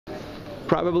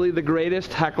probably the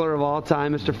greatest heckler of all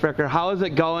time, Mr. Ficker. How is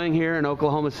it going here in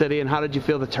Oklahoma City, and how did you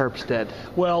feel the Terps did?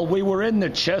 Well, we were in the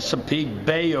Chesapeake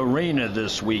Bay Arena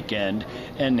this weekend,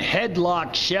 and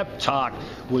Headlock Sheptock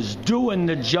was doing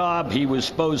the job he was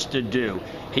supposed to do.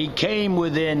 He came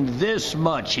within this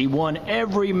much. He won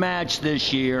every match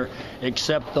this year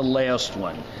except the last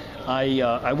one.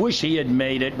 I wish he had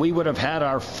made it. We would have had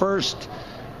our first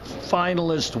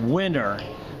finalist winner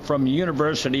from the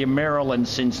University of Maryland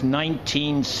since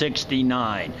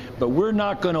 1969. But we're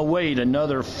not going to wait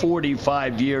another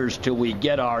 45 years till we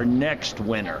get our next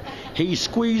winner. He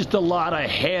squeezed a lot of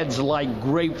heads like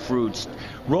grapefruits.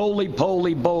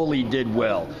 Roly-Poly Bowley did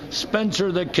well.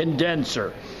 Spencer the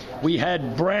Condenser. We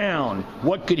had Brown.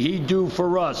 What could he do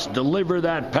for us? Deliver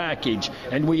that package.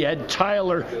 And we had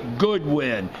Tyler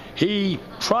Goodwin. He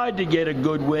tried to get a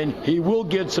good win. He will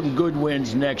get some good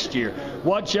wins next year.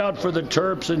 Watch out for the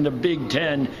Terps in the Big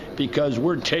Ten because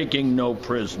we're taking no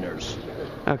prisoners.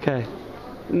 Okay.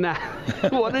 Now,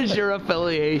 what is your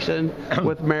affiliation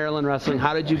with Maryland Wrestling?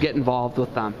 How did you get involved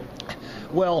with them?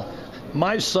 Well,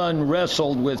 my son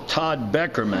wrestled with Todd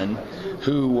Beckerman,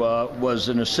 who was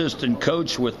an assistant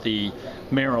coach with the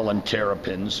Maryland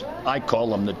Terrapins. I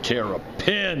call them the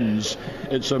Terrapins.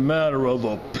 It's a matter of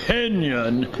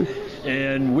opinion.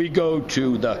 And we go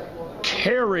to the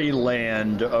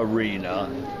Caryland Arena,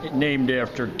 named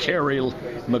after Carrie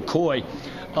McCoy.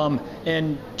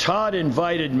 And Todd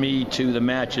invited me to the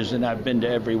matches, and I've been to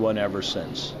every one ever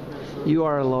since. You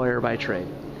are a lawyer by trade.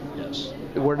 Yes.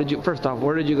 First off,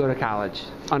 where did you go to college,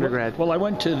 undergrad? Well, I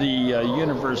went to the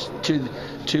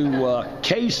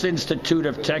Case Institute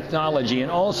of Technology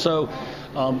and also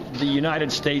the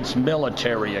United States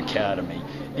Military Academy.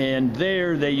 And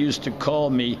there they used to call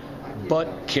me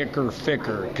Butt Kicker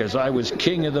Ficker because I was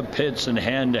king of the pits in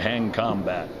hand-to-hand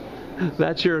combat. And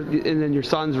then your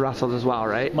sons wrestled as well,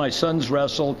 right? My sons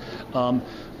wrestled.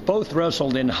 Both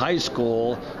wrestled in high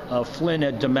school, Flynn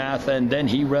at DeMatha, and then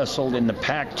he wrestled in the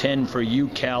Pac-10 for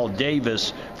UCal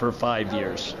Davis for 5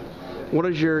 years. What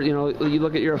is you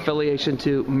look at your affiliation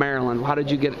to Maryland. How did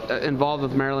you get involved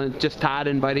with Maryland? Just Todd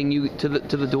inviting you to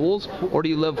the duels, or do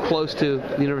you live close to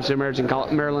the University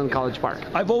of Maryland College Park?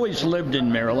 I've always lived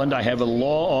in Maryland. I have a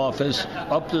law office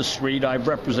up the street. I've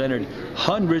represented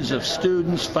hundreds of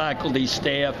students, faculty,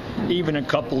 staff, even a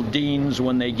couple deans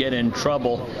when they get in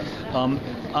trouble.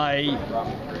 I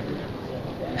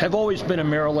have always been a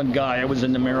Maryland guy. I was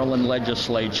in the Maryland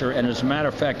legislature, and as a matter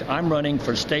of fact, I'm running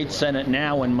for state senate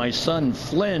now, and my son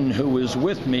Flynn, who was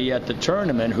with me at the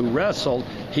tournament, who wrestled,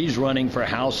 he's running for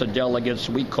House of Delegates.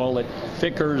 We call it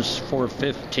Fickers for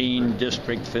 15,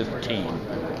 District 15.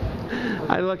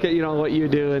 I look at what you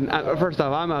do, and first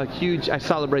off, I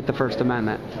celebrate the First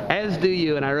Amendment, as do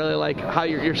you, and I really like how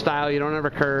your style. You don't ever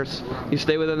curse. You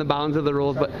stay within the bounds of the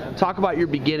rules. But talk about your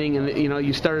beginning, and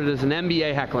you started as an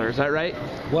NBA heckler. Is that right?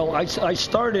 Well, I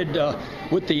started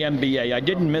with the NBA. I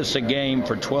didn't miss a game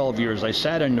for 12 years. I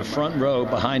sat in the front row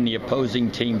behind the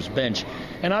opposing team's bench,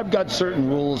 and I've got certain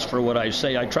rules for what I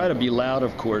say. I try to be loud,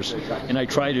 of course, and I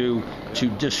try to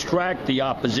distract the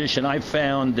opposition. I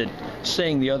found that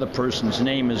saying the other person's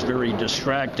name is very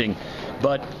distracting,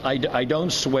 but I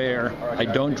don't swear, I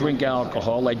don't drink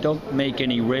alcohol, I don't make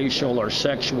any racial or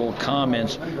sexual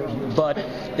comments. But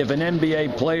if an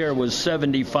NBA player was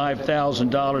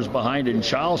 $75,000 behind in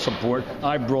child support,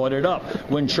 I brought it up.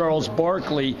 When Charles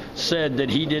Barkley said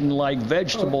that he didn't like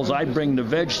vegetables, I bring the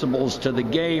vegetables to the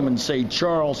game and say,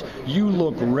 Charles, you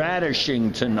look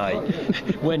radishing tonight.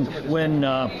 When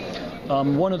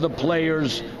one of the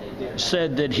players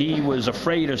said that he was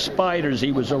afraid of spiders,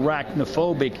 he was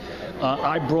arachnophobic,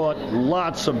 I brought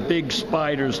lots of big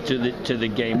spiders to the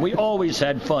game. We always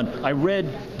had fun. I read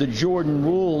the Jordan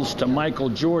Rules to Michael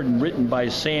Jordan, written by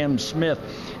Sam Smith,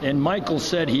 and Michael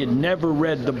said he had never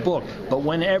read the book, but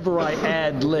whenever I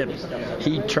ad-libbed,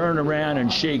 he'd turn around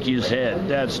and shake his head.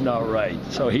 That's not right.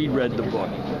 So he read the book.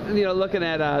 Looking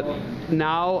at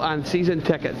now on season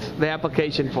tickets, the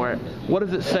application for it, what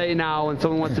does it say now when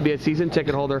someone wants to be a season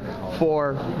ticket holder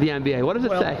for the NBA? What does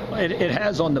it say? It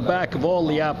has on the back of all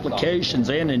the applications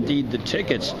and indeed the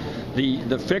tickets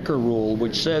the Ficker rule,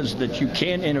 which says that you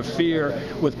can't interfere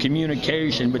with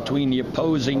communication between the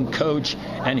opposing coach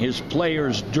and his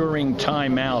players during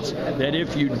timeouts. That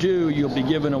if you do, you'll be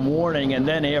given a warning, and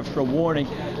then after a warning,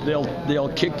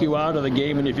 they'll kick you out of the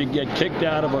game, and if you get kicked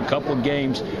out of a couple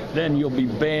games, then you'll be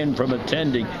banned from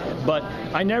attending. But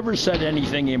I never said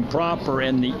anything improper,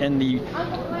 and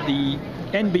the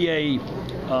NBA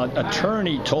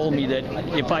attorney told me that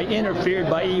if I interfered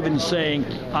by even saying,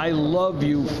 "I love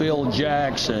you, Phil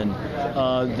Jackson,"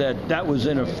 that was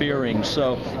interfering.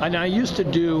 So, and I used to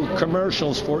do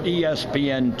commercials for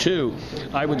ESPN too.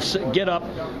 I would get up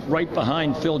right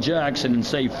behind Phil Jackson and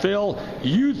say, "Phil,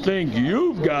 you think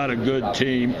you've got a good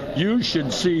team. You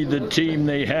should see the team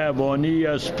they have on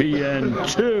ESPN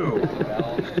too."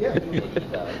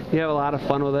 You have a lot of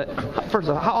fun with it. First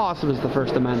of all, how awesome is the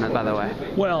First Amendment, by the way?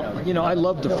 Well, I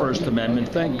love the First Amendment.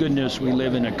 Thank goodness we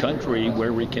live in a country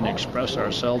where we can express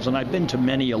ourselves. And I've been to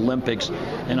many Olympics,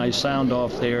 and I sound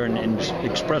off there and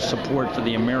express support for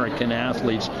the American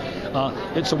athletes.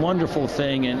 It's a wonderful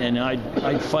thing, and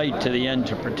I fight to the end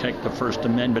to protect the First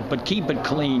Amendment. But keep it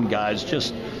clean, guys,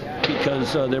 just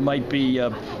because there might be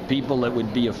people that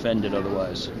would be offended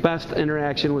otherwise. Best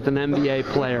interaction with an NBA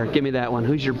player. Give me that one.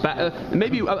 Who's your best?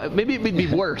 Maybe it would be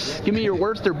worse. Give me your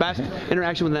worst or best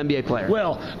interaction with an NBA player.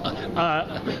 Well,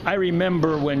 I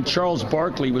remember when Charles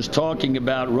Barkley was talking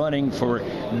about running for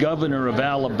governor of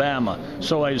Alabama.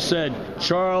 So I said,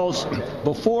 "Charles,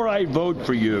 before I vote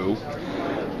for you,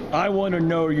 I want to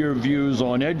know your views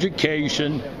on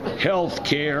education, health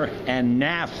care, and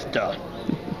NAFTA."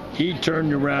 He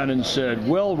turned around and said,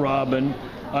 "Well, Robin,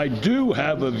 I do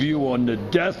have a view on the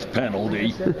death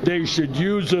penalty. They should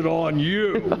use it on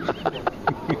you."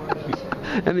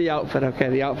 And the outfit, okay,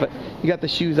 the outfit. You got the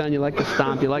shoes on, you like to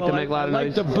stomp, you like to make a lot of noise. I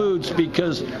like the boots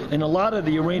because in a lot of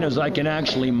the arenas I can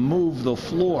actually move the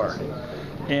floor.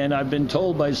 And I've been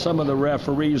told by some of the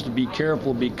referees to be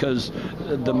careful because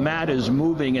the mat is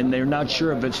moving and they're not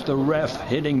sure if it's the ref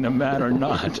hitting the mat or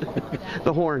not.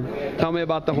 The horn. Tell me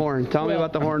about the horn. Tell me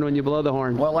about the horn when you blow the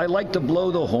horn. Well, I like to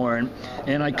blow the horn,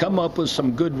 and I come up with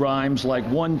some good rhymes like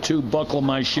 1, 2, buckle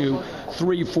my shoe,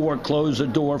 3, 4, close the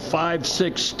door, 5,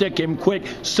 6, stick him quick,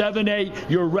 7, 8,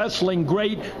 you're wrestling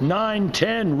great, 9,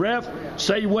 10, ref,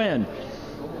 say when.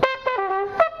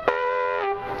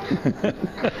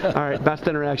 All right, best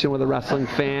interaction with a wrestling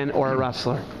fan or a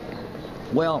wrestler?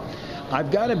 Well,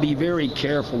 I've got to be very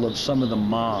careful of some of the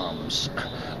moms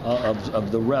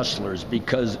of the wrestlers,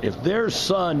 because if their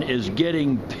son is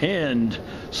getting pinned,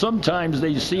 sometimes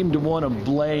they seem to want to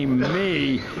blame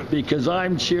me because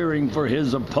I'm cheering for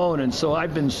his opponent. So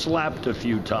I've been slapped a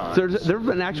few times. There have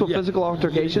been actual physical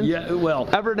altercations? Yeah, well.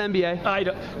 Ever in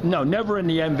NBA? No, never in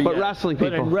the NBA. But wrestling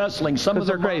people? But in wrestling. Some of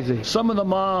them are crazy. Some of the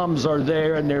moms are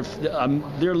there, and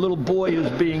their little boy is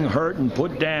being hurt and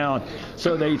put down.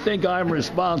 So they think I'm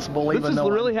responsible, this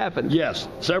really happened? Yes,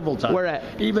 several times. Where at?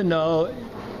 Even though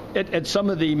at some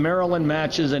of the Maryland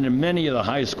matches and in many of the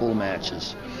high school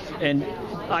matches. And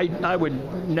I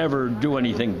would never do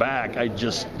anything back. I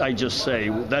just say,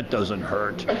 well, that doesn't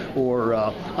hurt, or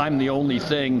I'm the only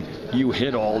thing you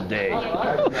hit all day.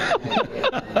 All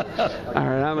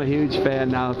right, I'm a huge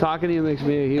fan now. Talking to you makes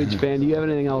me a huge fan. Do you have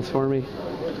anything else for me?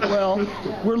 Well,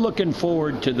 we're looking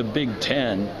forward to the Big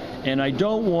Ten. And I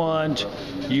don't want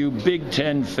you Big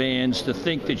Ten fans to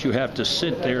think that you have to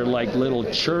sit there like little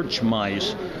church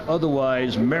mice.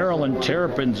 Otherwise, Maryland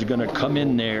Terrapins are going to come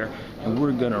in there, and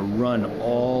we're going to run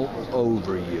all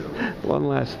over you. One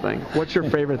last thing. What's your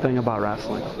favorite thing about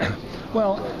wrestling?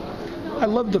 Well, I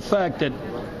love the fact that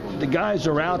the guys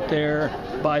are out there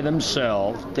by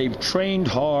themselves. They've trained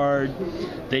hard.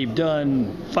 They've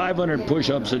done 500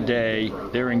 push-ups a day.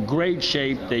 They're in great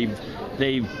shape. They've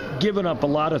given up a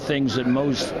lot of things that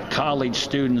most college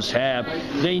students have.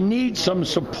 They need some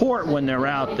support when they're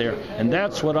out there, and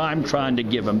that's what I'm trying to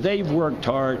give them. They've worked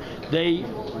hard. They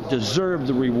deserve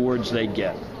the rewards they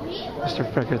get. Mr.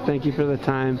 Ficker, thank you for the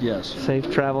time. Yes.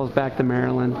 Safe travels back to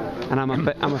Maryland, and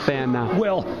I'm a fan now.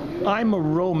 Well, I'm a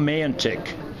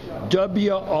romantic.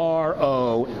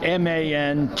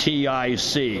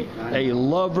 WROMANTIC, a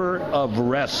lover of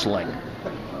wrestling.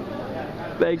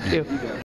 Thank you.